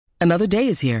Another day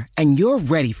is here, and you're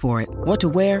ready for it. What to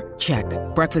wear? Check.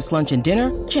 Breakfast, lunch, and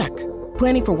dinner? Check.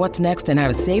 Planning for what's next and how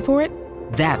to save for it?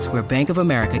 That's where Bank of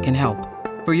America can help.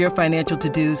 For your financial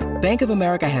to-dos, Bank of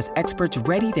America has experts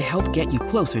ready to help get you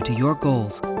closer to your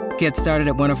goals. Get started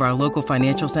at one of our local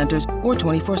financial centers or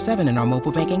 24/7 in our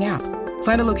mobile banking app.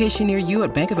 Find a location near you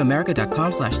at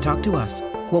bankofamerica.com/talktous.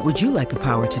 What would you like the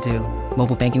power to do?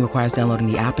 Mobile banking requires downloading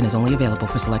the app and is only available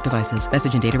for select devices.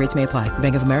 Message and data rates may apply.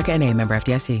 Bank of America N.A., member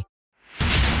FDIC.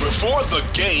 Before the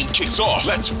game kicks off,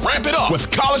 let's ramp it up with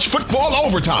college football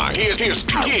overtime. Here's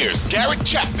Garrett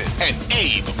Chapman and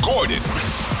Abe Gordon.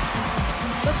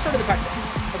 Let's start at the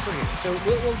Pac-12. Let's start here. So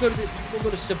we'll go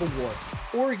to Civil War.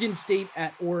 Oregon State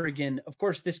at Oregon. Of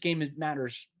course, this game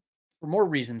matters for more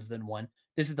reasons than one.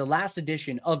 This is the last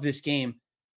edition of this game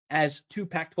as two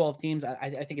Pac-12 teams.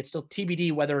 I think it's still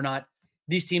TBD whether or not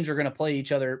these teams are going to play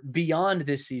each other beyond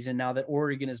this season now that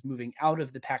Oregon is moving out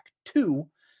of the Pac-2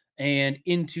 and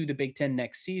into the Big Ten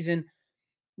next season.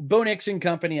 Bo Nix and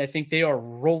company, I think they are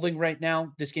rolling right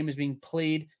now. This game is being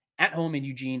played at home in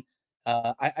Eugene.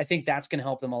 I think that's going to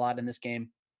help them a lot in this game.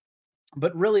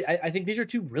 But really, I think these are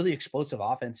two really explosive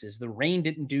offenses. The rain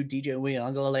didn't do DJ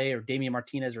Uiagalelei or Damian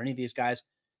Martinez or any of these guys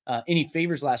any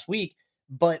favors last week,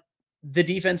 but the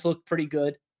defense looked pretty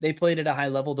good. They played at a high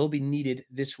level. They'll be needed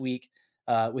this week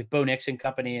with Bo Nix and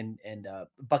company and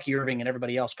Bucky Irving and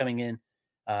everybody else coming in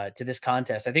to this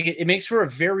contest. I think it makes for a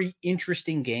very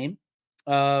interesting game.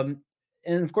 And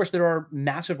of course, there are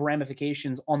massive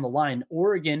ramifications on the line.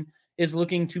 Oregon is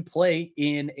looking to play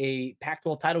in a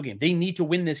Pac-12 title game. They need to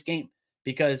win this game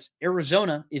because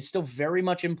Arizona is still very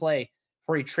much in play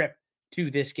for a trip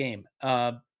to this game.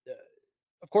 Of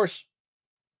course,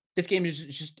 this game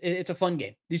is it's a fun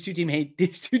game. These two teams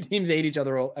hate each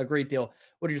other a great deal.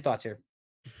 What are your thoughts here?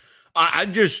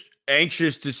 I'm just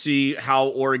anxious to see how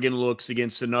Oregon looks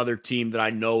against another team that I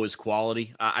know is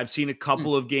quality. I've seen a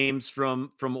couple of games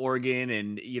from Oregon,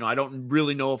 and I don't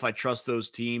really know if I trust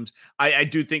those teams. I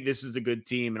do think this is a good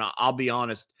team, and I'll be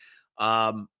honest.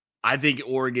 I think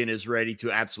Oregon is ready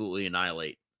to absolutely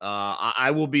annihilate.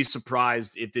 I will be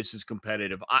surprised if this is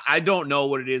competitive. I don't know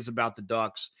what it is about the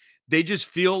Ducks. They just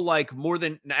feel like more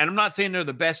than, and I'm not saying they're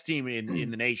the best team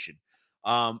in the nation.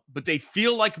 But they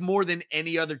feel like more than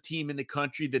any other team in the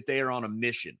country that they are on a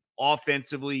mission,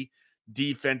 offensively,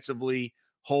 defensively,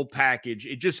 whole package.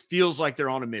 It just feels like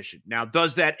they're on a mission. Now,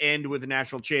 does that end with a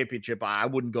national championship? I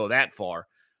wouldn't go that far.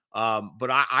 But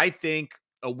I think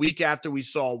a week after we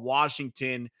saw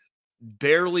Washington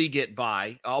barely get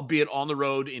by, albeit on the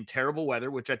road in terrible weather,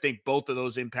 which I think both of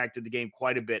those impacted the game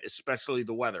quite a bit, especially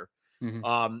the weather.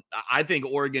 Mm-hmm. I think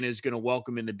Oregon is going to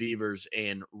welcome in the Beavers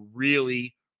and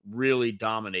really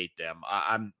dominate them.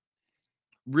 I'm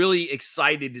really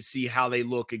excited to see how they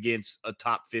look against a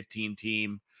top 15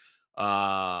 team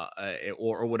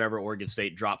or whatever Oregon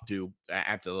State dropped to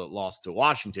after the loss to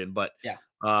Washington. But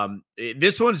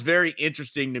this one's very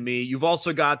interesting to me. You've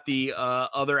also got the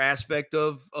other aspect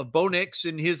of Bo Nix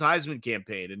and his Heisman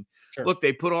campaign. And look,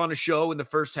 they put on a show in the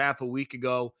first half a week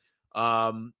ago.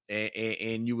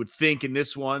 And you would think in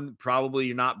this one, probably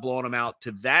you're not blowing him out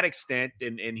to that extent.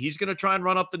 And he's going to try and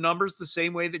run up the numbers the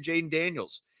same way that Jaden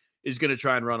Daniels is going to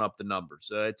try and run up the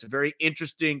numbers. It's a very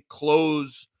interesting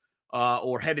close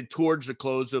or headed towards the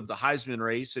close of the Heisman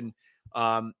race. And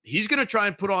he's going to try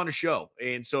and put on a show.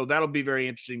 And so that'll be very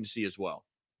interesting to see as well.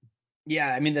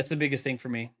 Yeah. I mean, that's the biggest thing for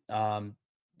me.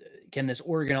 Can this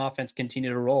Oregon offense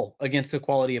continue to roll against a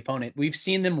quality opponent? We've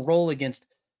seen them roll against,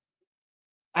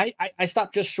 I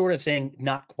stopped just short of saying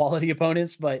not quality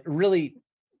opponents, but really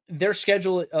their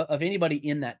schedule of anybody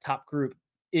in that top group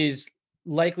is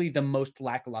likely the most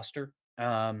lackluster.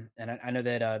 And I know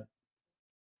that a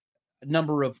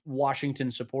number of Washington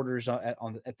supporters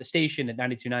at the station at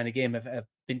 92.9 A Game have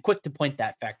been quick to point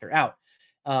that factor out.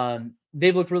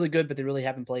 They've looked really good, but they really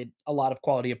haven't played a lot of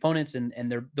quality opponents.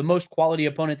 And they're the most quality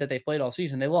opponent that they've played all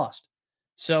season. They lost.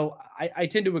 So I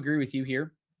tend to agree with you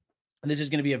here. And this is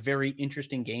going to be a very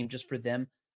interesting game just for them.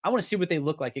 I want to see what they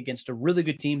look like against a really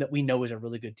good team that we know is a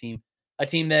really good team, a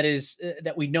team that is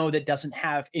that we know that doesn't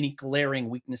have any glaring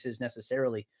weaknesses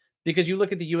necessarily. Because you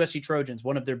look at the USC Trojans,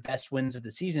 one of their best wins of the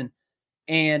season,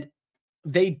 and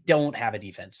they don't have a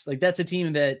defense. Like that's a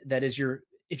team that is your,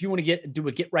 if you want to do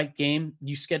a get right game,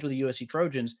 you schedule the USC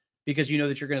Trojans because you know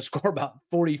that you're going to score about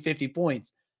 40, 50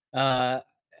 points. I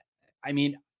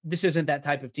mean, this isn't that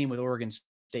type of team with Oregon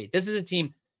State. This is a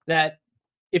team that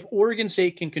if Oregon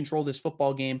State can control this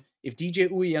football game, if DJ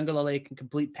Uiagalelei can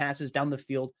complete passes down the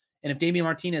field, and if Damian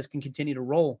Martinez can continue to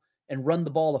roll and run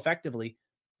the ball effectively,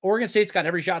 Oregon State's got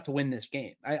every shot to win this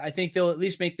game. I think they'll at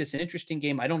least make this an interesting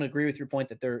game. I don't agree with your point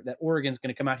that Oregon's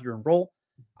going to come out here and roll.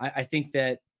 I think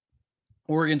that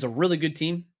Oregon's a really good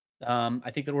team.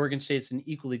 I think that Oregon State's an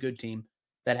equally good team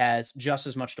that has just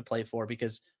as much to play for,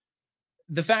 because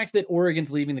the fact that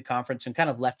Oregon's leaving the conference and kind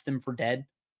of left them for dead,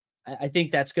 I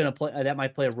think that's going to play. That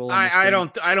might play a role in this game.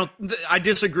 I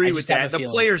disagree with that. The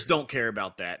feeling. Players don't care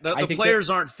about that. The players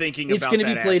aren't thinking about that. It's going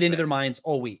to be played into their minds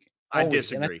all week. I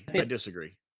disagree. I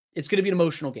disagree. It's going to be an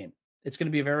emotional game. It's going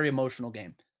to be a very emotional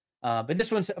game. But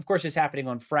this one, of course, is happening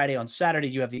on Friday. On Saturday,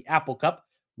 you have the Apple Cup,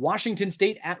 Washington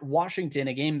State at Washington,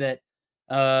 a game that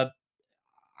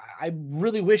I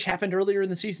really wish happened earlier in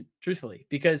the season, truthfully,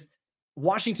 because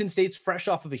Washington State's fresh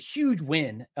off of a huge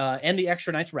win and the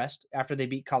extra night's rest after they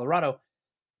beat Colorado.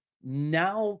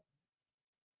 Now,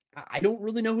 I don't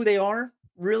really know who they are,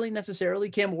 really, necessarily.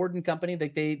 Cam Ward and company,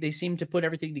 like they seem to put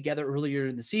everything together earlier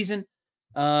in the season.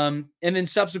 And then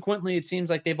subsequently, it seems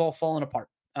like they've all fallen apart.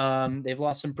 They've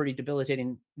lost some pretty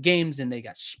debilitating games, and they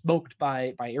got smoked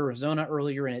by Arizona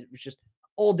earlier, and it was just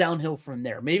all downhill from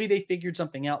there. Maybe they figured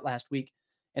something out last week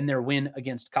in their win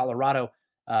against Colorado.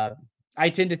 I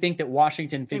tend to think that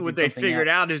Washington figured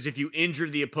out is if you injure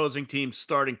the opposing team's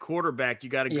starting quarterback, you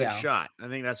got a good shot. I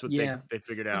think that's what they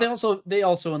figured out. They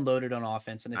also unloaded on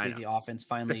offense, and I think the offense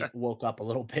finally woke up a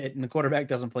little bit, and the quarterback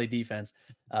doesn't play defense.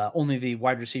 Only the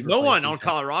wide receiver. No one on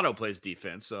Colorado plays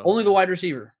defense. So only the wide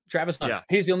receiver, Travis Hunter.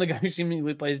 Yeah. He's the only guy who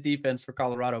seemingly plays defense for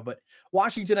Colorado. But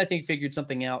Washington, I think, figured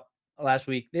something out last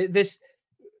week.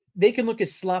 They can look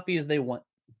as sloppy as they want,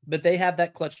 but they have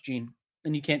that clutch gene.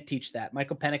 And you can't teach that.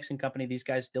 Michael Penix and company, these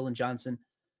guys, Dylan Johnson,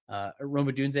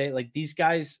 Roma Dunze, like these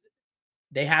guys,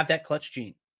 they have that clutch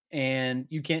gene, and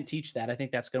you can't teach that. I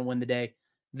think that's going to win the day.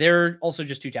 They're also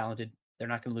just too talented. They're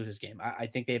not going to lose this game. I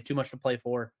think they have too much to play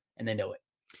for, and they know it.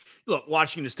 Look,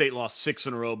 Washington State lost 6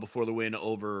 in a row before the win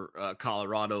over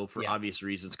Colorado for obvious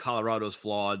reasons. Colorado's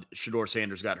flawed. Shedeur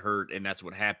Sanders got hurt, and that's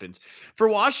what happens. For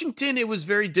Washington, it was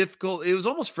very difficult. It was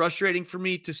almost frustrating for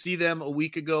me to see them a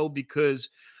week ago because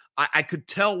I could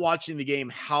tell watching the game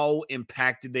how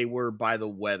impacted they were by the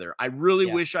weather. I really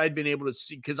wish I'd been able to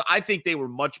see, because I think they were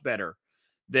much better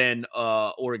than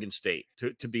Oregon State,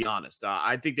 to be honest.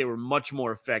 I think they were much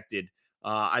more affected.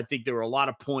 I think there were a lot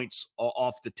of points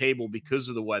off the table because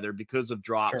of the weather, because of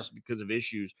drops, because of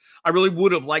issues. I really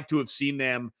would have liked to have seen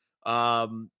them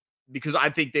because I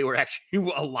think they were actually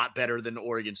a lot better than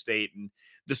Oregon State, and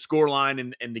the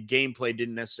scoreline and the gameplay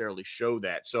didn't necessarily show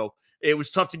that. So it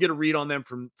was tough to get a read on them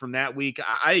from that week.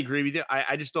 I agree with you.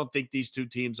 I just don't think these two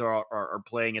teams are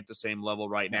playing at the same level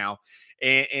right now.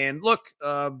 And look,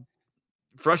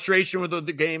 frustration with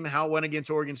the game, how it went against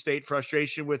Oregon State,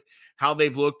 frustration with how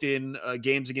they've looked in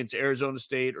games against Arizona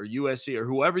State or USC or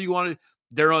whoever you want to.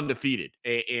 They're undefeated,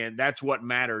 and that's what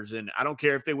matters. And I don't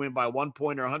care if they win by 1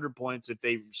 point or 100 points. If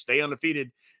they stay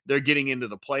undefeated, they're getting into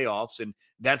the playoffs, and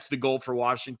that's the goal for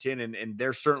Washington. And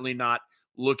they're certainly not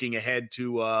looking ahead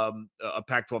to a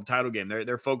Pac-12 title game.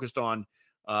 They're focused on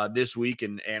this week,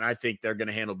 and I think they're going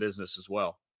to handle business as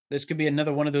well. This could be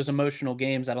another one of those emotional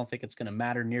games. I don't think it's going to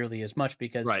matter nearly as much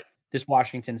because this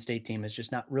Washington State team is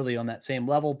just not really on that same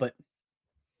level. But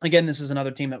again, this is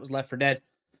another team that was left for dead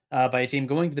by a team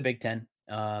going to the Big Ten.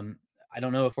 I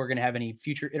don't know if we're going to have any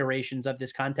future iterations of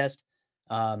this contest.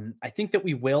 I think that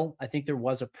we will. I think there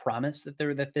was a promise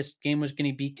that this game was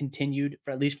going to be continued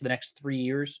for at least for the next 3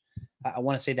 years. I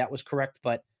want to say that was correct,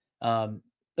 but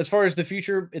as far as the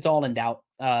future, it's all in doubt.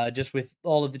 Just with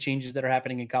all of the changes that are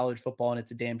happening in college football, and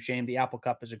it's a damn shame. The Apple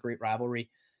Cup is a great rivalry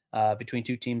between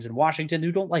two teams in Washington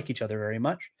who don't like each other very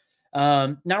much.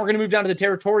 Now we're going to move down to the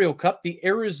Territorial Cup. The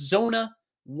Arizona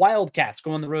Wildcats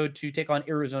go on the road to take on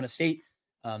Arizona State.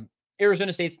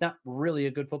 Arizona State's not really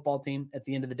a good football team at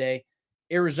the end of the day.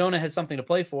 Arizona has something to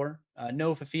play for.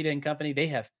 Noah Fifita and company, they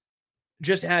have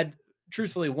just had,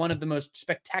 truthfully, one of the most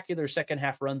spectacular second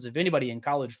half runs of anybody in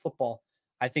college football.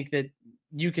 I think that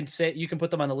you can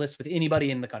put them on the list with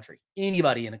anybody in the country,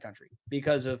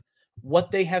 because of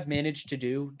what they have managed to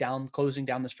do closing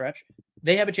down the stretch.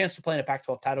 They have a chance to play in a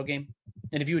Pac-12 title game.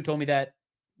 And if you had told me that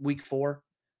week 4,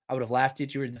 I would have laughed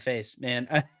at you in the face, man.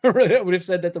 I would have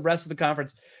said that the rest of the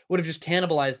conference would have just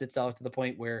cannibalized itself to the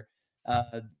point where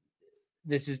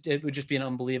it would just be an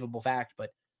unbelievable fact. But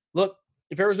look,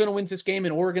 if Arizona wins this game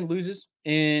and Oregon loses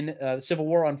in the Civil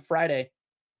War on Friday,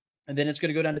 and then it's going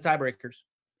to go down to tiebreakers.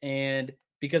 And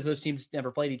because those teams never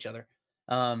played each other.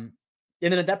 And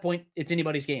then at that point, it's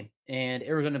anybody's game. And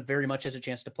Arizona very much has a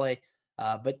chance to play.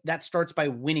 But that starts by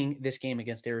winning this game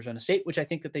against Arizona State, which I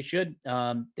think that they should.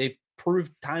 They've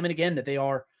proved time and again that they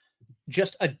are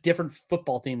just a different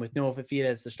football team with Noah Fifita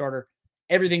as the starter.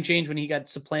 Everything changed when he got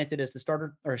supplanted as the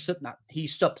starter, he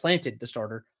supplanted the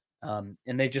starter. And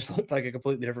they just looked like a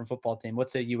completely different football team.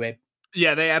 What say you, Abe?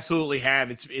 Yeah, they absolutely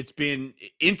have. It's been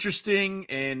interesting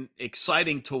and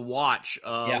exciting to watch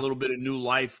a Yeah. little bit of new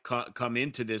life come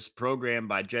into this program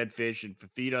by Jed Fish and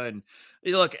Fafita. And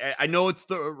look, I know it's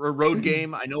a road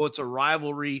game. I know it's a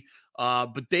rivalry,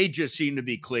 but they just seem to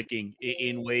be clicking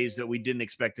in ways that we didn't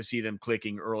expect to see them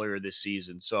clicking earlier this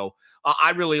season. So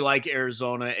I really like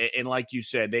Arizona, and like you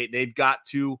said, they've got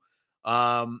to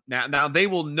now they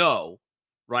will know,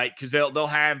 right? Because they'll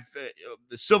have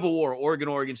the Civil War.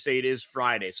 Oregon State is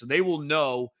Friday, so they will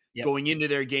know Yep. going into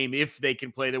their game if they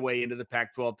can play their way into the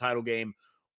Pac-12 title game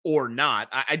or not.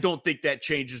 I don't think that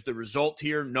changes the result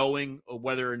here, knowing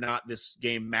whether or not this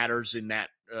game matters in that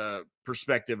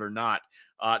perspective or not.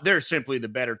 They're simply the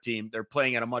better team. They're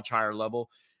playing at a much higher level.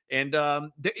 And,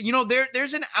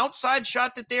 there's an outside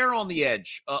shot that they're on the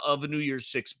edge of a New Year's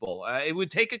Six Bowl. It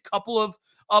would take a couple of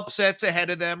upsets ahead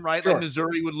of them, right? Sure. Like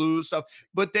Missouri would lose stuff,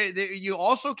 but you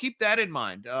also keep that in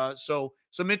mind. So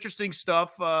some interesting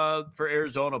stuff for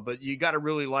Arizona, but you got to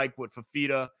really like what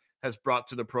Fafita has brought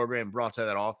to the program, brought to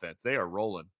that offense. They are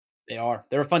rolling. They are.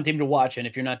 They're a fun team to watch. And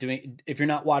if you're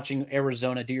not watching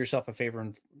Arizona, do yourself a favor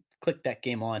and click that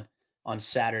game on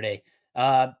Saturday.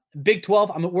 Big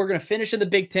 12. We're going to finish in the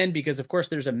Big 10 because, of course,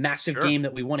 there's a massive game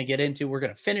that we want to get into. We're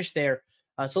going to finish there.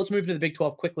 So let's move to the Big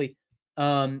 12 quickly.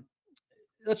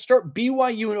 Let's start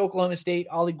BYU and Oklahoma State.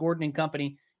 Ollie Gordon and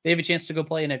company. They have a chance to go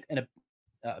play in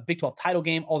a Big 12 title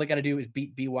game. All they got to do is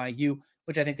beat BYU,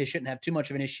 which I think they shouldn't have too much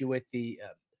of an issue with.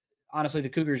 Honestly, the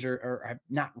Cougars are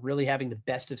not really having the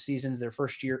best of seasons their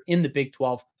first year in the Big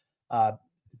 12.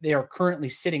 They are currently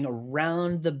sitting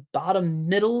around the bottom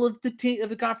middle of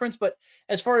the conference, but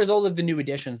as far as all of the new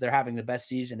additions, they're having the best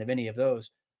season of any of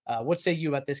those. What say you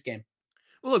about this game?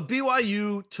 Well, look,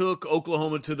 BYU took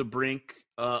Oklahoma to the brink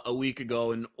a week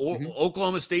ago, and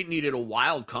Oklahoma State needed a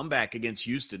wild comeback against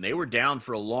Houston. They were down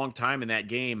for a long time in that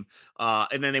game,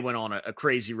 and then they went on a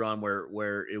crazy run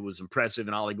where it was impressive,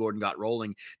 and Ollie Gordon got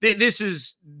rolling. This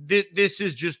is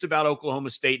just about Oklahoma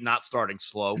State not starting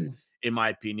slow, in my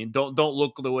opinion. Don't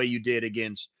look the way you did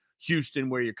against Houston,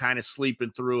 where you're kind of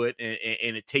sleeping through it,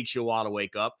 and it takes you a while to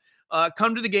wake up.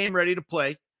 Come to the game ready to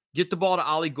play. Get the ball to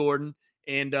Ollie Gordon,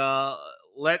 and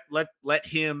let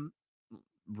him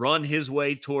run his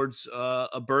way towards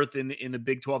a berth in the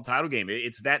Big 12 title game.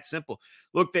 It's that simple.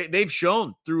 Look, they've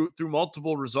shown through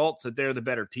multiple results that they're the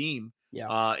better team,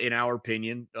 in our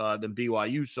opinion, than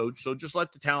BYU. So just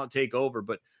let the talent take over,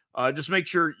 but just make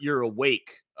sure you're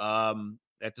awake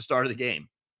at the start of the game.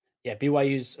 Yeah,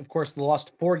 BYU's, of course,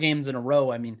 lost 4 games in a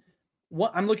row. I mean,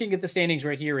 I'm looking at the standings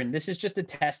right here, and this is just a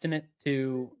testament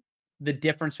to the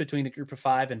difference between the Group of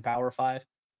 5 and Power 5.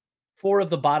 4 of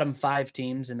the bottom 5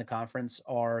 teams in the conference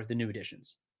are the new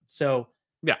additions. So,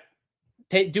 yeah,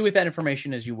 do with that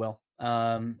information as you will.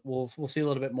 We'll see a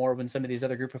little bit more when some of these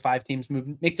other Group of 5 teams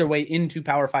make their way into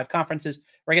Power 5 conferences,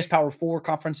 or I guess Power 4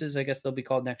 conferences. I guess they'll be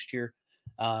called next year.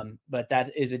 But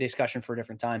that is a discussion for a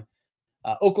different time.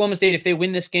 Oklahoma State, if they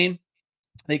win this game,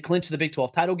 they clinch the Big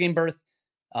 12 title game berth.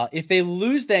 If they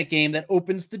lose that game, that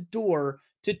opens the door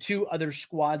to 2 other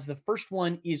squads. The first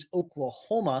one is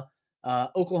Oklahoma.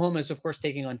 Oklahoma is, of course,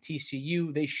 taking on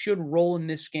TCU. They should roll in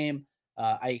this game.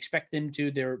 I expect them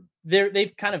to.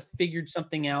 They've kind of figured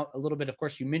something out a little bit. Of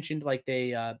course, you mentioned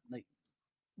they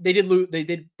did lose.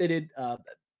 They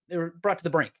were brought to the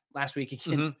brink last week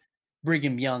against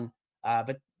Brigham Young,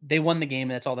 but they won the game.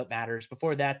 And that's all that matters.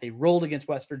 Before that, they rolled against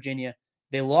West Virginia.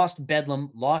 They lost Bedlam,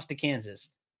 lost to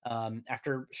Kansas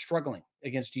after struggling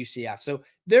against UCF. So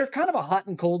they're kind of a hot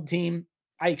and cold team.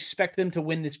 I expect them to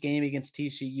win this game against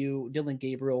TCU. Dylan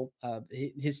Gabriel,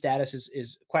 his status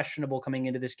is questionable coming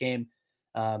into this game.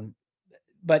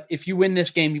 But if you win this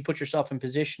game, you put yourself in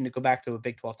position to go back to a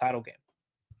Big 12 title game.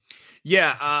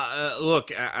 Yeah,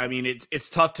 look, I mean, it's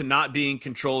tough to not be in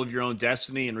control of your own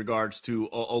destiny in regards to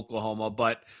Oklahoma,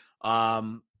 but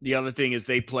the other thing is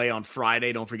they play on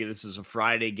Friday. Don't forget, this is a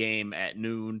Friday game at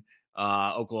noon.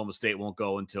 Oklahoma State won't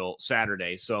go until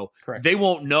Saturday, so Correct. They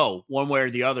won't know one way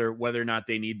or the other whether or not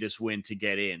they need this win to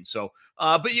get in. So,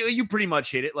 but you pretty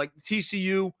much hit it. Like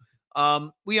TCU,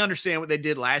 we understand what they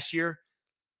did last year.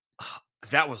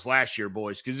 That was last year,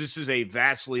 boys, because this is a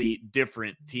vastly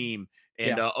different team.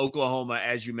 And Oklahoma,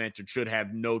 as you mentioned, should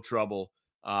have no trouble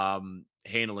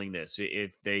handling this.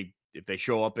 If they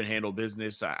show up and handle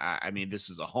business, I mean, this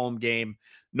is a home game.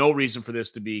 No reason for this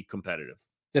to be competitive.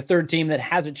 The third team that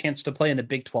has a chance to play in the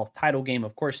Big 12 title game,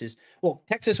 of course, is,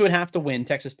 Texas would have to win.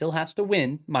 Texas still has to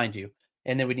win, mind you.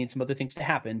 And then we need some other things to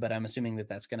happen, but I'm assuming that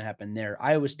that's going to happen there.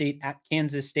 Iowa State at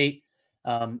Kansas State.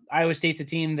 Iowa State's a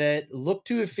team that looked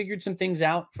to have figured some things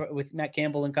out with Matt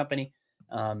Campbell and company.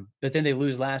 But then they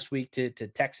lose last week to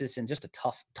Texas in just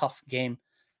a tough game.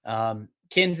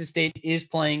 Kansas State is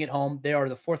playing at home. They are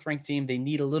the 4th-ranked team. They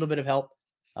need a little bit of help.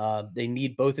 They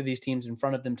need both of these teams in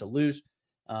front of them to lose.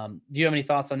 Do you have any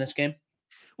thoughts on this game?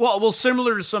 Well,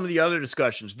 similar to some of the other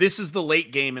discussions, this is the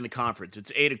late game in the conference.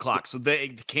 It's 8:00. So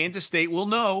Kansas State will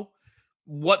know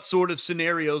what sort of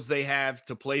scenarios they have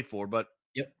to play for. But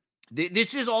Yep.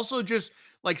 this is also just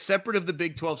like separate of the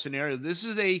Big 12 scenarios. This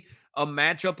is a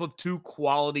matchup of two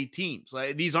quality teams.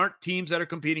 Like, these aren't teams that are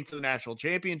competing for the national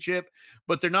championship,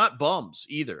 but they're not bums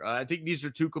either. I think these are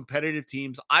two competitive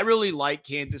teams. I really like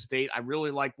Kansas State. I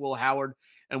really like Will Howard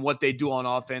and what they do on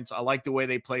offense. I like the way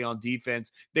they play on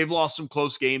defense. They've lost some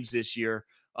close games this year.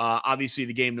 Obviously,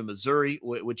 the game to Missouri,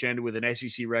 which ended with an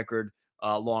SEC record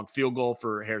long field goal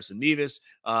for Harrison Mevis.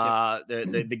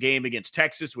 The game against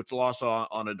Texas, which lost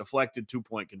on a deflected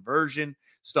 2-point conversion,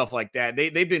 stuff like that.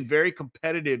 They've been very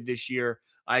competitive this year.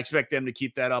 I expect them to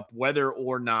keep that up, whether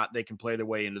or not they can play their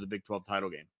way into the Big 12 title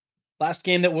game. Last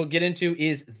game that we'll get into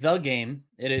is the game.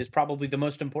 It is probably the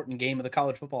most important game of the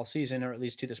college football season, or at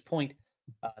least to this point.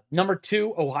 Number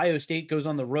 2, Ohio State goes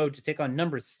on the road to take on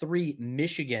number 3,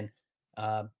 Michigan.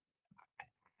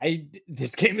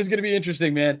 This game is going to be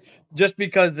interesting, man. Just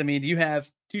because, I mean, you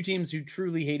have two teams who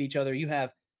truly hate each other. You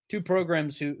have two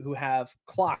programs who have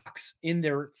clocks in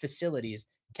their facilities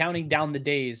counting down the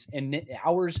days and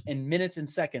hours and minutes and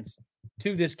seconds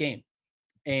to this game.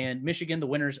 And Michigan, the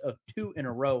winners of 2 in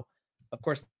a row. Of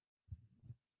course, the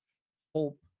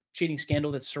whole cheating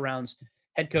scandal that surrounds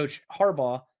head coach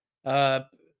Harbaugh.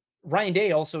 Ryan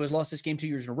Day also has lost this game 2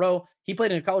 years in a row. He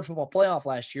played in a college football playoff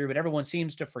last year, but everyone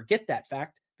seems to forget that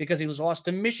fact because he was lost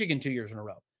to Michigan 2 years in a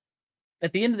row.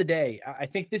 At the end of the day, I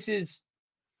think this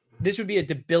would be a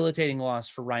debilitating loss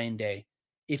for Ryan Day.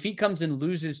 If he comes and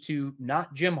loses to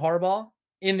not Jim Harbaugh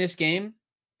in this game,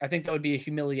 I think that would be a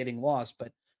humiliating loss.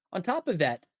 But on top of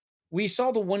that, we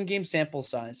saw the 1-game sample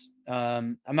size.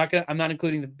 I'm not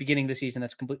including the beginning of the season.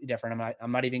 That's completely different.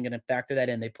 I'm not even going to factor that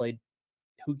in. They played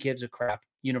who gives a crap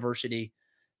university.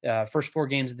 First 3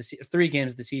 games of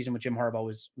the season with Jim Harbaugh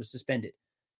was suspended.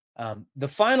 The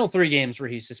final 3 games where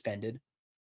he's suspended,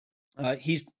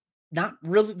 he's not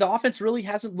really, the offense really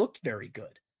hasn't looked very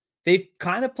good. They've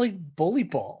kind of played bully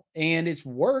ball and it's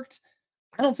worked.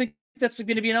 I don't think that's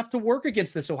going to be enough to work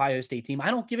against this Ohio State team. I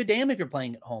don't give a damn if you're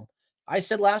playing at home. I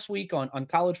said last week on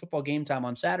College Football Game Time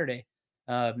on Saturday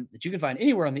that you can find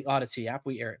anywhere on the Odyssey app.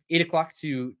 We air at 8:00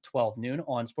 to 12 noon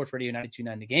on Sports Radio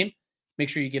 92.9 The Game. Make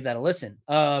sure you give that a listen.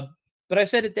 But I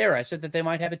said it there. I said that they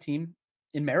might have a team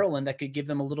in Maryland that could give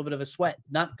them a little bit of a sweat.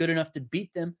 Not good enough to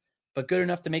beat them, but good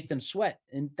enough to make them sweat.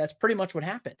 And that's pretty much what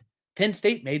happened. Penn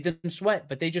State made them sweat,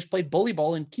 but they just played bully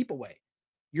ball and keep away.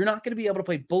 You're not going to be able to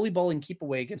play bully ball and keep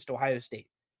away against Ohio State.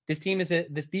 This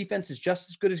defense is just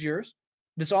as good as yours.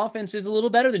 This offense is a little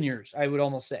better than yours, I would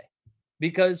almost say,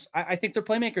 because I think their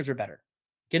playmakers are better.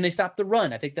 Can they stop the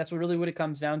run? I think that's what it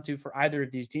comes down to for either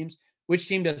of these teams. Which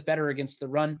team does better against the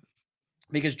run?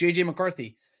 Because J.J.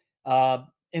 McCarthy,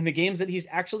 in the games that he's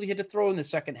actually had to throw in the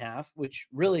second half, which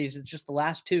really is just the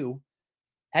last 2,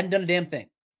 hadn't done a damn thing.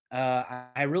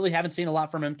 I really haven't seen a lot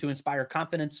from him to inspire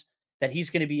confidence that he's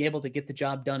going to be able to get the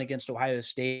job done against Ohio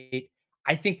State.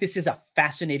 I think this is a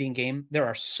fascinating game. There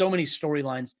are so many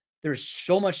storylines. There's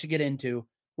so much to get into.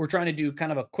 We're trying to do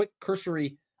kind of a quick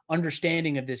cursory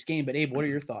understanding of this game. But Abe, what are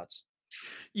your thoughts?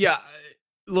 Yeah,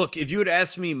 look, if you had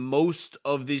asked me most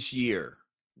of this year,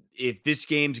 if this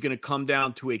game's going to come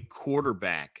down to a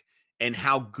quarterback and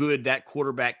how good that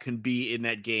quarterback can be in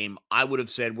that game, I would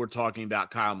have said we're talking about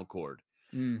Kyle McCord.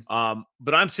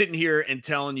 But I'm sitting here and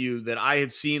telling you that I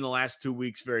have seen the last 2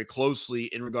 weeks very closely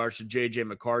in regards to J.J.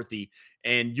 McCarthy,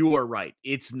 and you are right.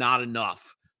 It's not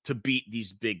enough to beat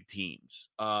these big teams.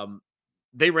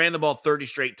 They ran the ball 30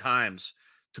 straight times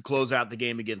to close out the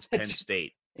game against Penn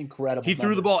State. Incredible. He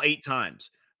threw the ball 8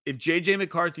 times. If J.J.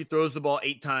 McCarthy throws the ball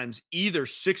 8 times, either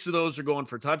 6 of those are going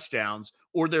for touchdowns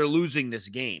or they're losing this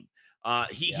game.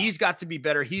 He's got to be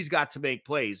better. He's got to make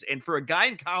plays. And for a guy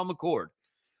in Kyle McCord,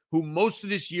 who most of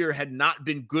this year had not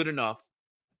been good enough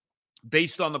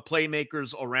based on the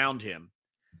playmakers around him,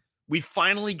 we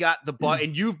finally got the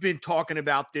and you've been talking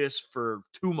about this for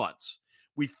 2 months.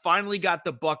 We finally got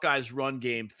the Buckeyes run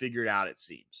game figured out, it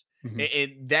seems.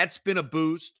 And that's been a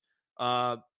boost.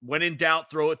 When in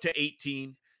doubt, throw it to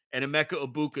 18. And Emeka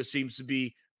Ibuka seems to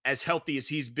be as healthy as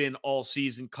he's been all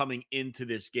season coming into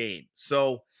this game.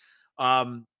 So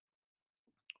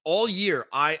all year,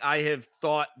 I have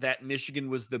thought that Michigan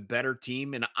was the better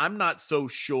team, and I'm not so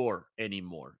sure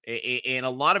anymore. And a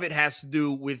lot of it has to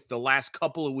do with the last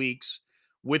couple of weeks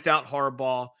without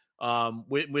Harbaugh.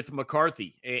 with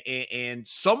McCarthy, and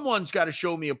someone's got to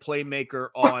show me a playmaker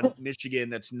on Michigan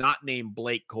that's not named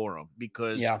Blake Corum,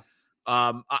 because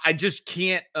I just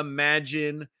can't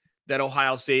imagine that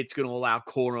Ohio State's going to allow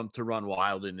Corum to run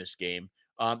wild in this game.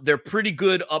 They're pretty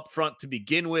good up front to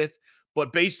begin with,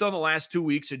 but based on the last 2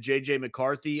 weeks of J.J.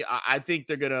 McCarthy, I think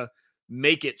they're going to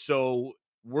make it so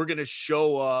we're going to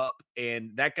show up,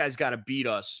 and that guy's got to beat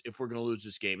us if we're going to lose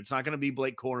this game. It's not going to be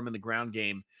Blake Corum in the ground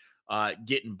game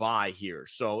getting by here.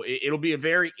 So it'll be a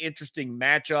very interesting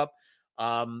matchup.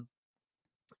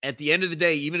 At the end of the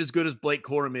day, even as good as Blake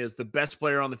Corum is, the best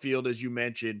player on the field, as you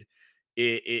mentioned,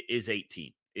 is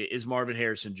 18, is Marvin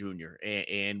Harrison Jr.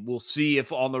 And we'll see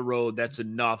if on the road that's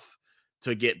enough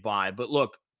to get by. But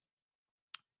look,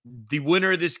 the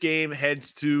winner of this game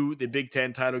heads to the Big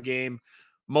Ten title game.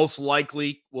 Most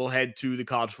likely will head to the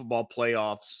college football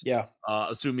playoffs. Yeah.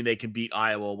 Assuming they can beat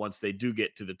Iowa once they do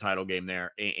get to the title game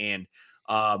there. And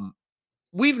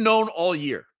we've known all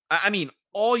year. I mean,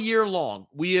 all year long,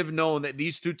 we have known that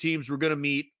these two teams were going to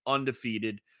meet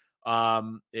undefeated. As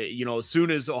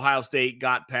soon as Ohio State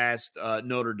got past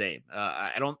Notre Dame.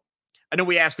 I know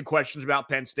we asked the questions about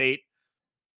Penn State.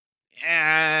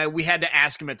 We had to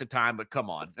ask him at the time, but come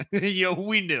on.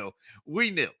 We knew.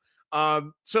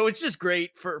 So it's just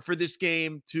great for this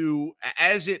game to,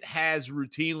 as it has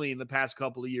routinely in the past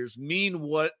couple of years, mean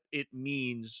what it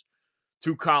means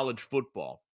to college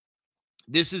football.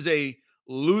 This is a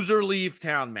loser leave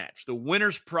town match. The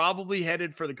winner's probably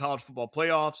headed for the college football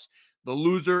playoffs. The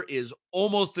loser is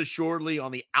almost assuredly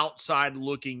on the outside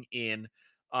looking in.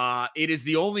 It is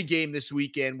the only game this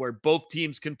weekend where both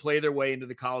teams can play their way into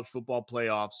the college football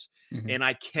playoffs. Mm-hmm. And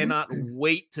I cannot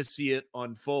wait to see it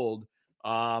unfold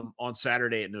on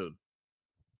Saturday at noon.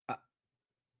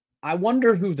 I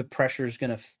wonder who the pressure is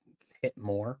going to hit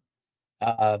more.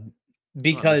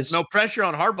 Because no pressure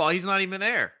on Harbaugh. He's not even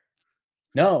there.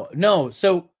 No.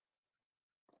 So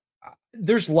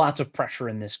there's lots of pressure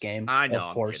in this game. I know.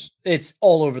 Of course, it's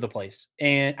all over the place.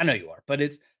 And I know you are, but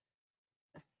it's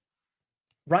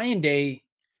Ryan Day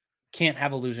can't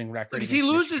have a losing record. But if he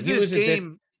loses this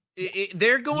game,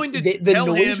 they're going to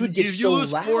tell him, if you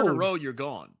lose 4 in a row, you're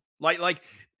gone. Like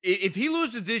if he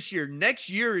loses this year, next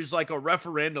year is like a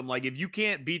referendum. Like if you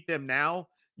can't beat them now,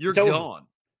 you're gone.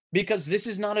 Because this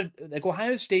is not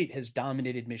Ohio State has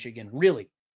dominated Michigan really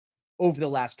over the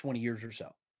last 20 years or so,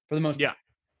 for the most part.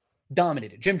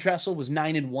 Dominated. Jim Tressel was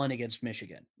 9-1 against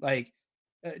Michigan.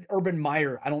 Urban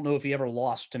Meyer, I don't know if he ever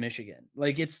lost to Michigan.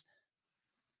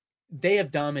 They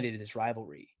have dominated this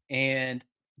rivalry. And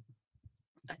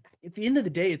at the end of the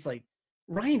day, it's like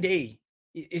Ryan Day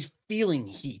is feeling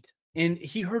heat. And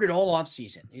he heard it all off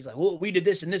season. He's like, well, we did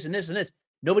this and this and this and this.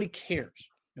 Nobody cares.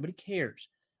 If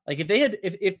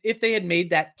they had made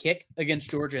that kick against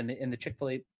Georgia in the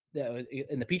Chick-fil-A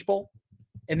in the Peach Bowl,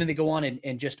 and then they go on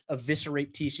and just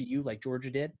eviscerate TCU like Georgia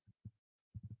did,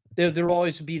 there will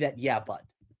always be that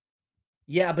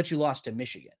but you lost to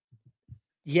Michigan.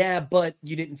 Yeah, but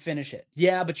you didn't finish it.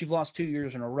 Yeah, but you've lost 2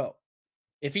 years in a row.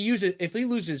 If he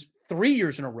loses 3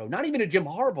 years in a row, not even to Jim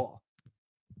Harbaugh,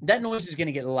 that noise is going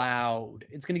to get loud.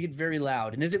 It's going to get very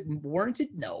loud. And is it warranted?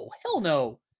 No, hell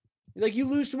no. You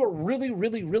lose to a really,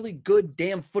 really, really good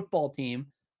damn football team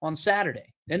on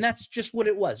Saturday. And that's just what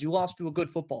it was. You lost to a good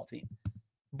football team.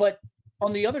 But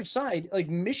on the other side,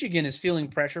 Michigan is feeling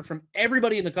pressure from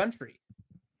everybody in the country.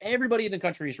 Everybody in the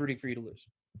country is rooting for you to lose.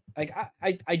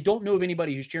 I don't know of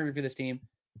anybody who's cheering for this team.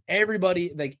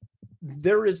 Everybody,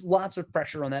 there is lots of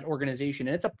pressure on that organization,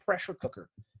 and it's a pressure cooker.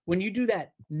 When you do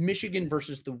that, Michigan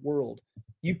versus the world,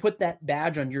 you put that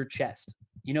badge on your chest,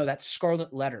 that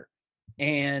scarlet letter,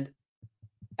 and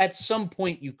at some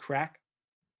point you crack,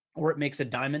 or it makes a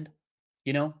diamond.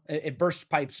 It bursts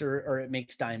pipes or it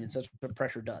makes diamonds. That's what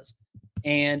pressure does.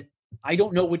 And I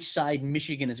don't know which side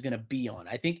Michigan is going to be on.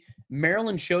 I think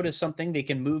Maryland showed us something. They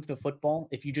can move the football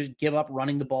if you just give up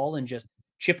running the ball and just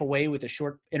chip away with a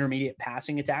short intermediate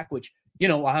passing attack, which,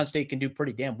 Ohio State can do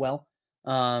pretty damn well.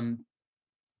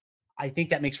 I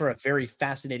think that makes for a very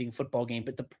fascinating football game.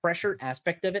 But the pressure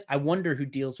aspect of it, I wonder who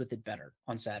deals with it better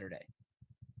on Saturday.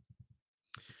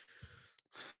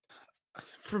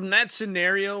 From that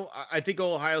scenario, I think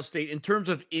Ohio State, in terms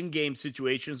of in-game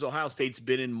situations, Ohio State's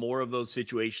been in more of those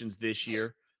situations this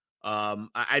year.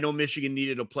 I know Michigan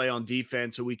needed a play on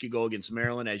defense so we could go against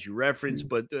Maryland, as you referenced,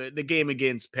 but the game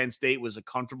against Penn State was a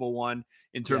comfortable one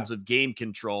in terms of game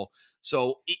control.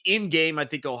 So in-game, I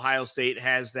think Ohio State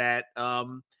has that.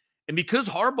 And because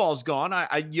Harbaugh's gone,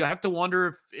 you have to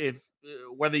wonder if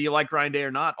whether you like Ryan Day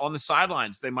or not, on the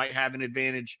sidelines, they might have an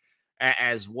advantage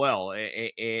as well.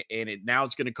 And now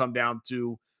it's going to come down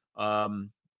to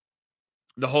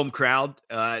the home crowd,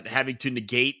 having to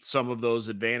negate some of those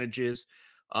advantages.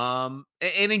 And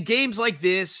in games like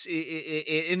this,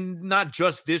 and not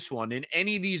just this one, in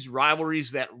any of these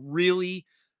rivalries that really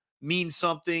mean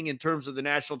something in terms of the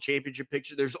national championship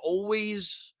picture, there's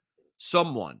always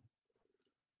someone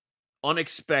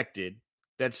unexpected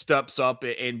that steps up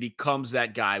and becomes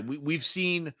that guy. We've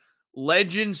seen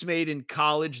legends made in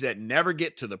college that never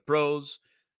get to the pros,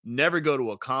 never go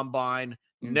to a combine,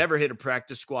 never hit a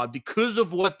practice squad because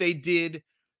of what they did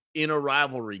in a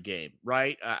rivalry game,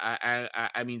 right?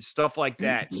 I mean, stuff like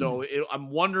that. So I'm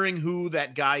wondering who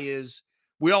that guy is.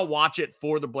 We all watch it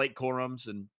for the Blake Corums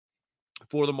and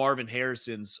for the Marvin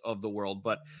Harrisons of the world,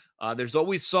 but there's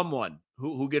always someone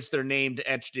who gets their name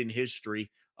etched in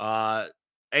history.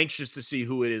 Anxious to see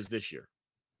who it is this year.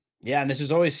 Yeah, and this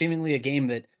is always seemingly a game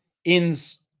that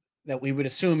ends that we would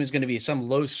assume is going to be some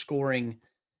low scoring,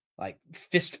 like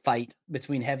fist fight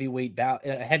between heavyweight bout,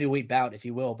 if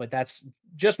you will. But that's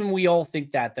just when we all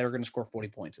think that they're going to score 40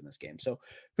 points in this game. So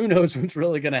who knows what's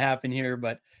really going to happen here?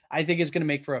 But I think it's going to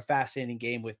make for a fascinating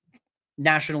game with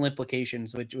national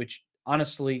implications, which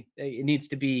honestly, it needs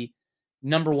to be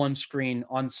number one screen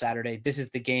on Saturday. This is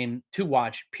the game to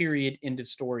watch, period, end of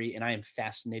story. And I am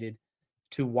fascinated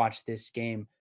to watch this game.